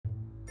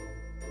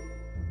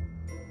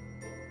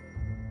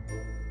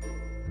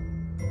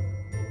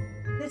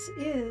This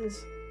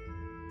is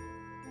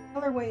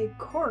colorway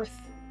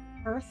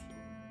Earth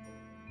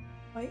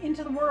by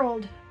Into the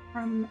Whirled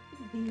from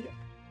the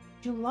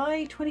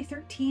July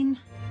 2013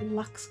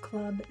 Luxe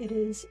Club. It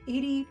is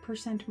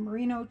 80%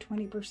 merino,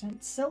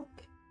 20% silk.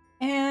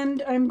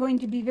 And I'm going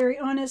to be very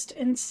honest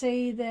and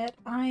say that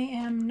I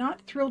am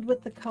not thrilled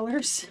with the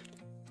colors.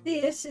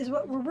 This is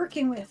what we're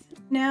working with.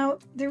 Now,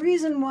 the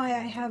reason why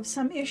I have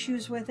some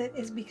issues with it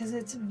is because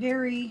it's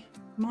very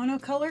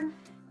monocolor.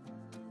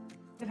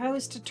 If I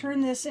was to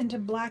turn this into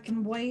black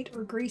and white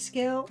or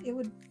grayscale, it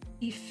would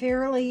be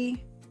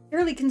fairly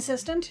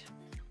consistent.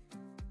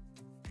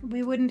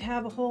 We wouldn't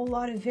have a whole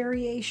lot of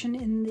variation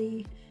in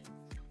the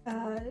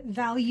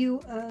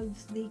value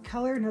of the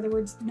color. In other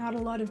words, not a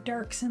lot of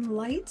darks and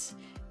lights,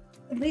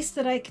 at least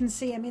that I can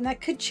see. I mean, that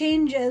could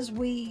change as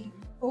we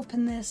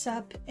open this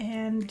up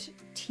and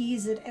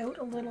tease it out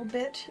a little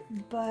bit,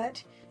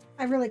 but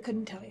I really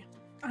couldn't tell you.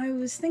 I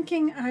was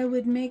thinking I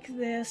would make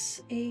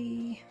this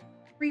a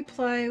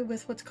 3-ply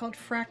with what's called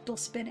fractal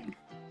spinning.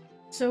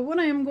 So what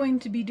I am going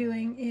to be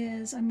doing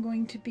is I'm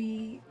going to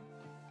be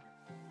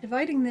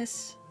dividing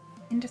this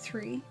into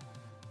 3.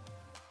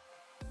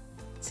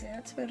 So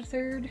that's about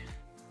 1/3.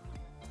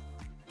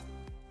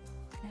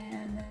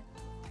 And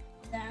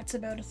that's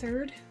about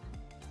 1/3.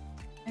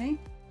 Okay.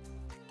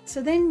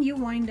 So then you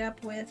wind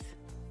up with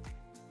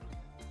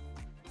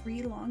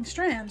 3 long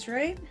strands,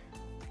 right?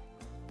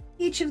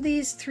 Each of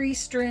these 3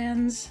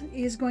 strands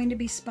is going to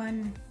be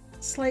spun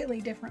slightly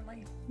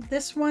differently.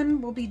 This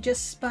one will be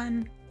just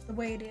spun the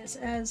way it is,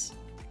 as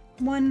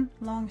one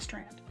long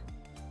strand.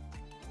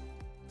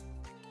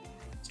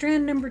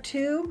 Strand number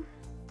 2,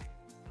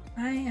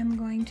 I am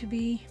going to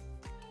be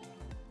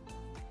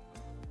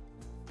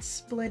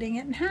splitting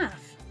it in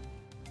half.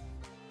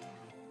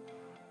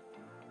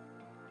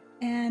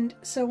 And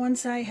so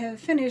once I have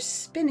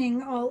finished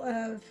spinning all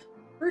of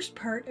the first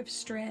part of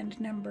strand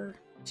number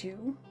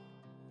 2,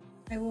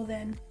 I will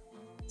then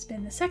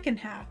spin the second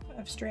half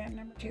of strand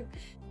number 2.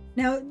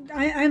 Now,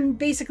 I'm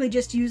basically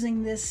just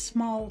using this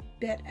small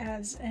bit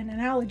as an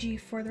analogy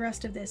for the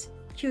rest of this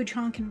huge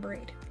honkin'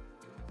 braid.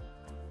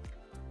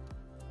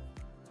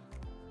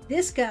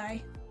 This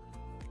guy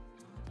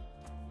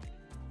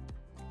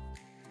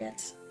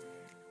gets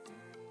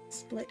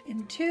split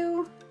in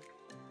 2,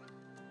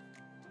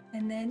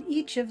 and then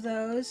each of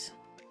those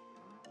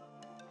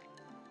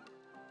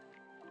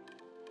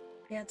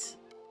gets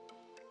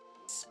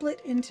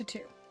split into 2.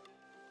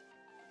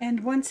 And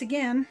once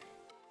again,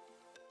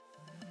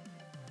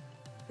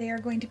 they are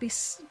going to be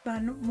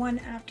spun one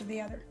after the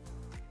other.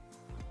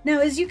 Now,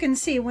 as you can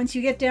see, once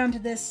you get down to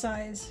this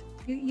size,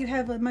 you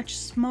have a much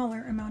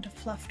smaller amount of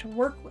fluff to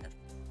work with.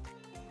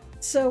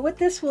 So what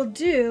this will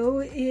do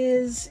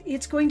is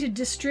it's going to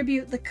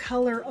distribute the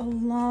color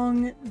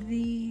along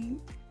the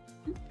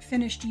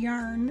finished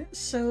yarn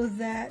so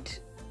that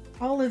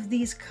all of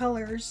these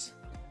colors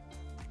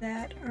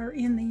that are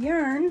in the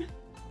yarn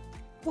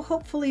will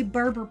hopefully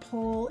barber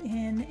pole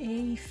in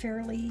a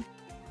fairly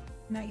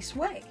nice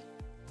way.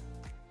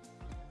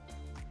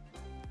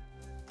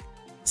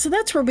 So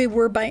that's where we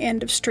were by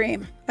end of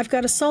stream. I've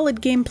got a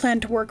solid game plan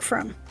to work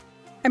from.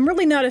 I'm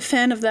really not a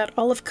fan of that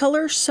olive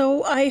color,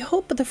 so I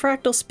hope the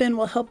fractal spin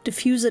will help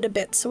diffuse it a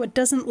bit so it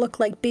doesn't look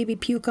like baby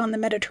puke on the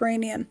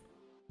Mediterranean.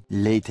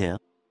 Later.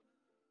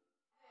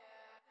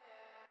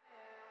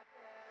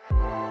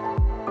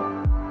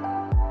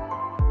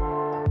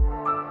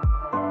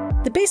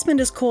 The basement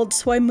is cold,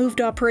 so I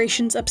moved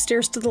operations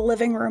upstairs to the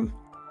living room.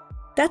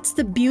 That's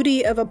the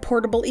beauty of a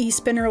portable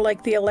e-spinner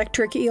like the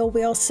Electric Eel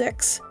Wheel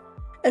 6.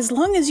 As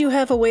long as you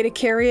have a way to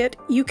carry it,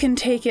 you can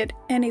take it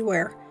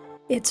anywhere.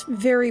 It's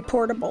very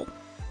portable.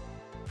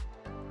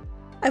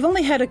 I've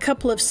only had a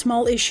couple of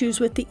small issues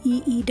with the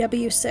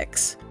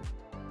EEW6.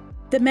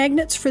 The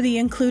magnets for the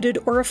included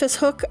orifice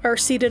hook are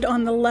seated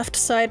on the left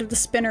side of the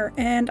spinner,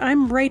 and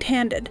I'm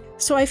right-handed,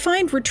 so I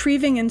find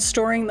retrieving and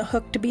storing the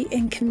hook to be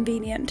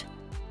inconvenient.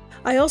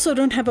 I also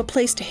don't have a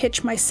place to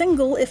hitch my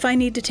single if I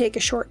need to take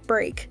a short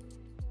break.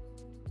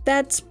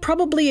 That's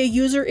probably a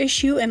user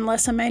issue and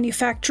less a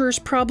manufacturer's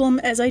problem,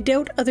 as I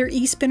doubt other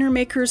e-spinner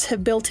makers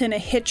have built in a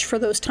hitch for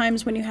those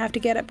times when you have to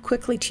get up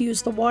quickly to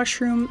use the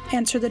washroom,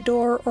 answer the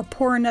door, or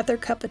pour another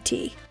cup of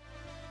tea.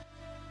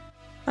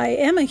 I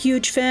am a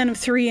huge fan of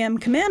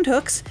 3M command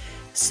hooks,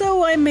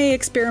 so I may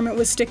experiment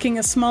with sticking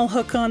a small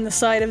hook on the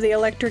side of the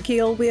Electric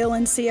Eel Wheel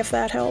and see if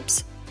that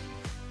helps.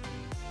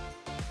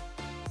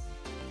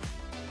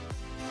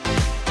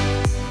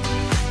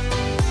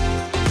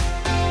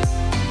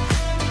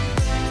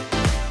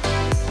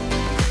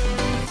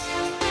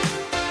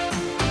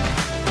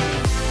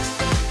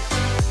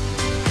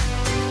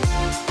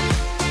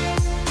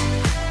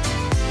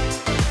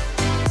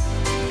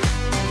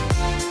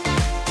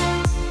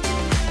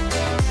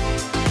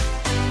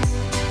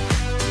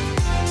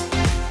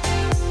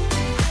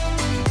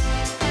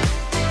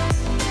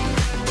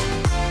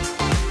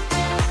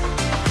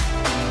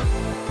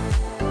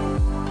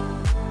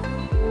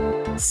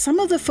 Some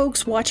of the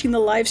folks watching the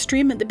live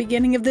stream at the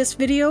beginning of this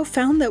video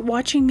found that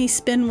watching me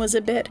spin was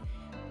a bit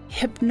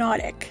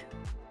hypnotic.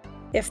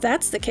 If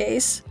that's the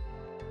case,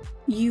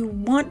 you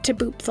want to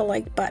boop the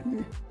like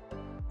button,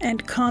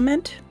 and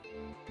comment,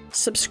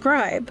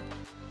 subscribe,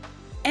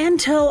 and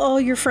tell all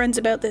your friends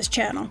about this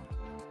channel.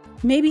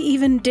 Maybe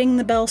even ding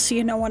the bell so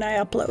you know when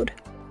I upload.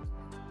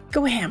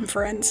 Go ham,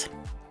 friends.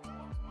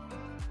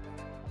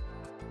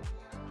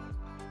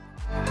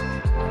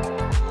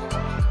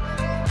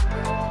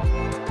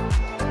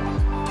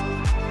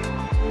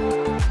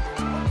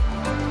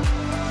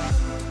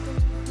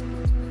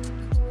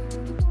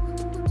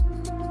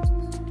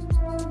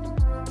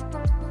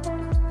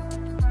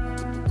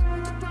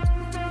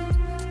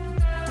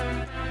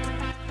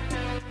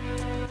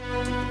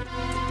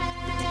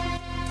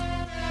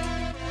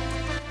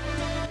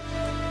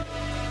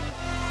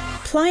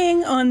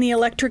 Plying on the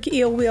Electric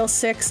Eel Wheel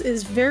 6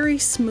 is very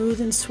smooth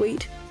and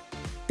sweet.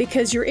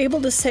 Because you're able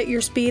to set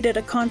your speed at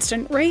a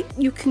constant rate,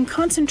 you can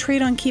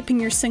concentrate on keeping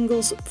your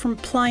singles from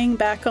plying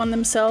back on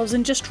themselves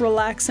and just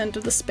relax into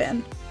the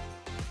spin.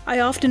 I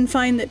often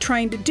find that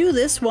trying to do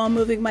this while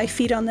moving my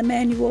feet on the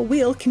manual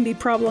wheel can be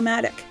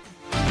problematic.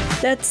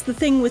 That's the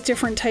thing with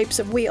different types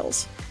of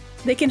wheels.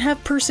 They can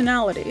have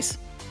personalities.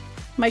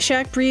 My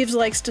Shack Reeves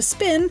likes to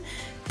spin,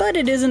 but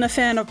it isn't a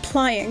fan of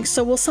plying,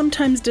 so will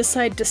sometimes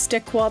decide to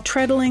stick while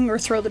treadling or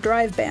throw the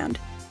drive band.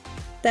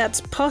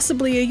 That's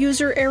possibly a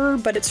user error,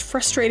 but it's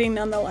frustrating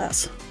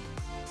nonetheless.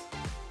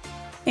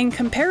 In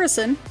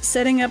comparison,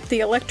 setting up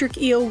the Electric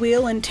Eel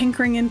Wheel and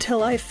tinkering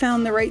until I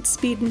found the right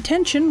speed and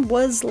tension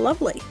was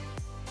lovely.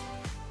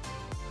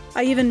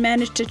 I even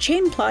managed to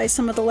chain ply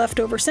some of the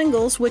leftover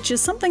singles, which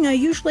is something I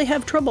usually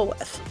have trouble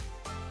with.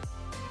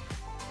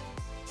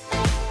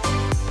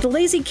 The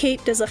Lazy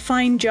Kate does a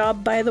fine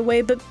job, by the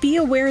way, but be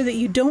aware that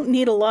you don't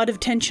need a lot of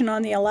tension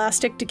on the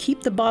elastic to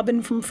keep the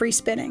bobbin from free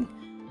spinning.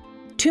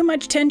 Too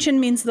much tension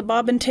means the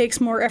bobbin takes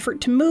more effort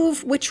to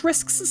move, which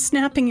risks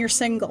snapping your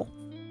single.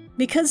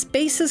 Because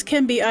bases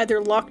can be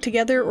either locked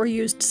together or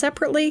used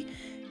separately,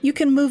 you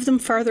can move them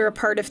farther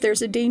apart if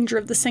there's a danger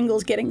of the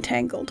singles getting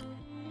tangled.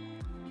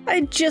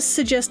 I'd just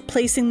suggest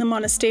placing them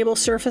on a stable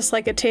surface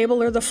like a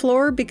table or the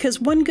floor, because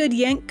one good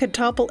yank could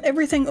topple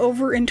everything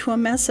over into a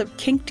mess of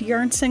kinked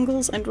yarn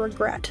singles and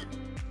regret.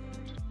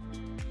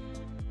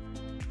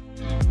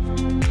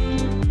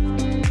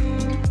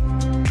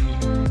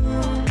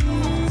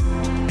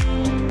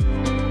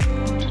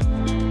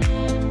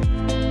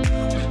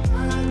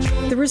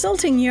 The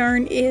resulting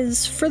yarn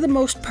is, for the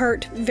most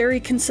part, very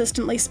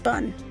consistently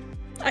spun.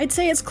 I'd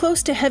say it's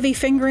close to heavy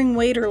fingering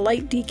weight or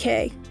light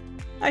DK.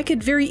 I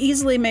could very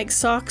easily make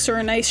socks or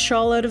a nice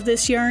shawl out of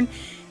this yarn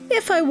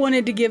if I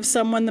wanted to give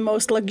someone the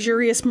most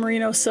luxurious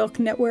Merino Silk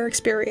knitwear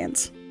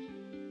experience.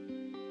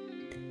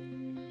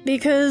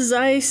 Because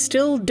I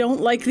still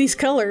don't like these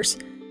colors.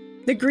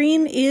 The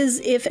green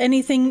is, if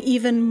anything,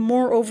 even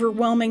more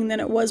overwhelming than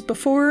it was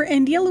before,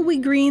 and yellowy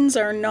greens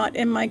are not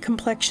in my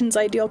complexion's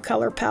ideal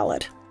color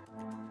palette.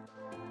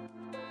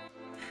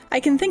 I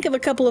can think of a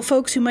couple of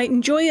folks who might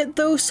enjoy it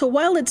though, so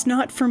while it's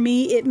not for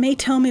me, it may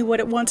tell me what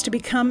it wants to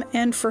become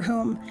and for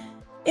whom.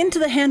 Into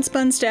the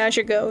handspun stash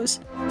it goes.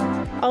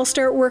 I'll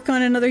start work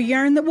on another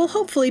yarn that will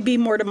hopefully be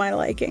more to my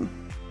liking.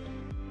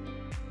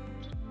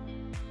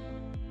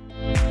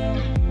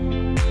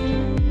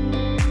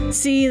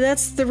 See,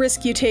 that's the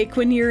risk you take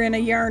when you're in a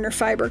yarn or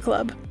fiber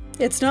club.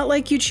 It's not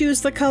like you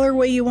choose the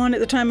colorway you want at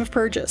the time of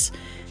purchase.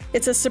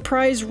 It's a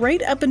surprise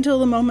right up until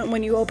the moment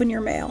when you open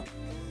your mail.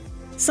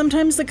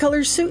 Sometimes the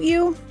colors suit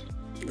you,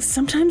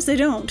 sometimes they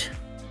don't.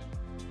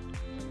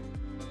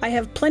 I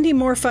have plenty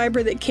more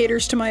fiber that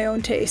caters to my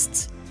own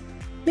tastes.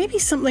 Maybe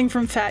something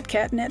from Fat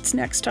Cat Knits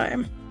next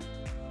time.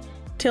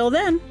 Till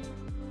then.